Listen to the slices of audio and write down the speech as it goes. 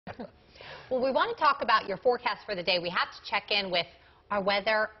Well, we want to talk about your forecast for the day. We have to check in with our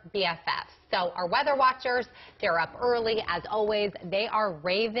weather BFFs. So our weather watchers, they're up early. As always, they are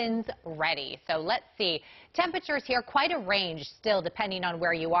Ravens ready. So let's see. Temperatures here, quite a range still depending on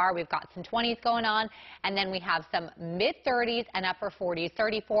where you are. We've got some 20s going on, and then we have some mid-30s and upper 40s.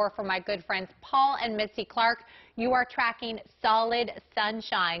 34 for my good friends Paul and Missy Clark. You are tracking solid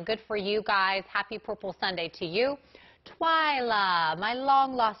sunshine. Good for you guys. Happy Purple Sunday to you. Twyla, my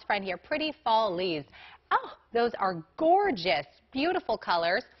long-lost friend here, pretty fall leaves. Oh, those are gorgeous, beautiful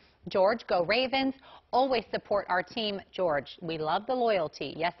colors. George, go Ravens. Always support our team. George, we love the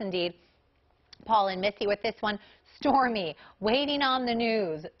loyalty. Yes, indeed. Paul and Missy with this one. Stormy, waiting on the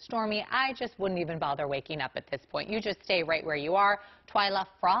news. Stormy, I just wouldn't even bother waking up at this point. You just stay right where you are. Twyla,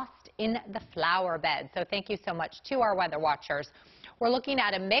 frost in the flower bed. So thank you so much to our weather watchers. We're looking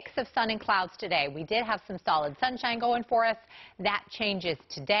at a mix of sun and clouds today. We did have some solid sunshine going for us. That changes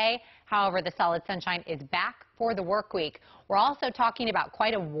today. However, the solid sunshine is back for the work week. We're also talking about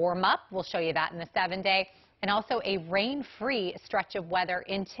quite a warm-up. We'll show you that in the 7-day. And also a rain-free stretch of weather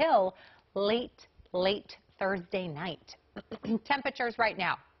until late Thursday night. Temperatures right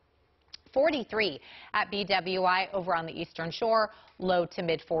now. 43 at BWI over on the eastern shore, low to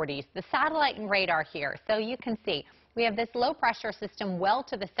mid-40s. The satellite and radar here, so you can see we have this low pressure system well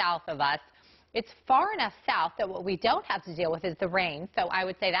to the south of us. It's far enough south that what we don't have to deal with is the rain, so I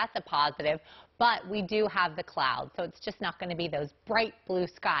would say that's a positive, but we do have the clouds, so it's just not going to be those bright blue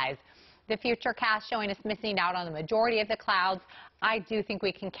skies. The futurecast showing us missing out on the majority of the clouds. I do think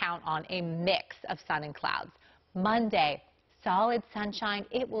we can count on a mix of sun and clouds. Monday, solid sunshine.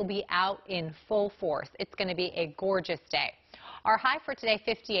 It will be out in full force. It's going to be a gorgeous day. Our high for today,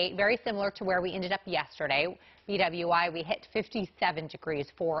 58, very similar to where we ended up yesterday. BWI, we hit 57 degrees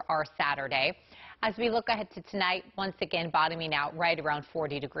for our Saturday. As we look ahead to tonight, once again, bottoming out right around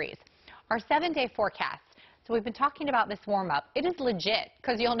 40 degrees. Our 7-day forecast. So we've been talking about this warm-up. It is legit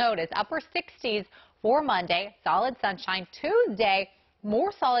because you'll notice upper 60s for Monday, solid sunshine. Tuesday,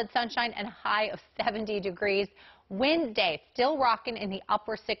 more solid sunshine and a high of 70 degrees. Wednesday, still rocking in the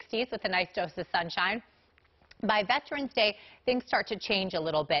upper 60s with a nice dose of sunshine. By Veterans Day, things start to change a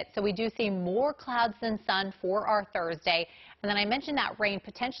little bit. So we do see more clouds than sun for our Thursday. And then I mentioned that rain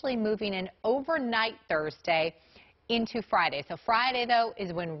potentially moving in overnight Thursday into Friday. So Friday, though,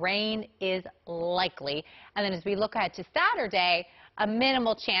 is when rain is likely. And then as we look ahead to Saturday, a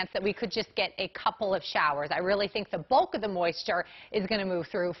minimal chance that we could just get a couple of showers. I really think the bulk of the moisture is going to move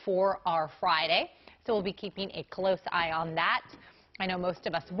through for our Friday. So we'll be keeping a close eye on that. I know most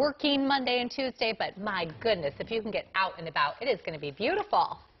of us working Monday and Tuesday, but my goodness, if you can get out and about, it is going to be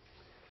beautiful.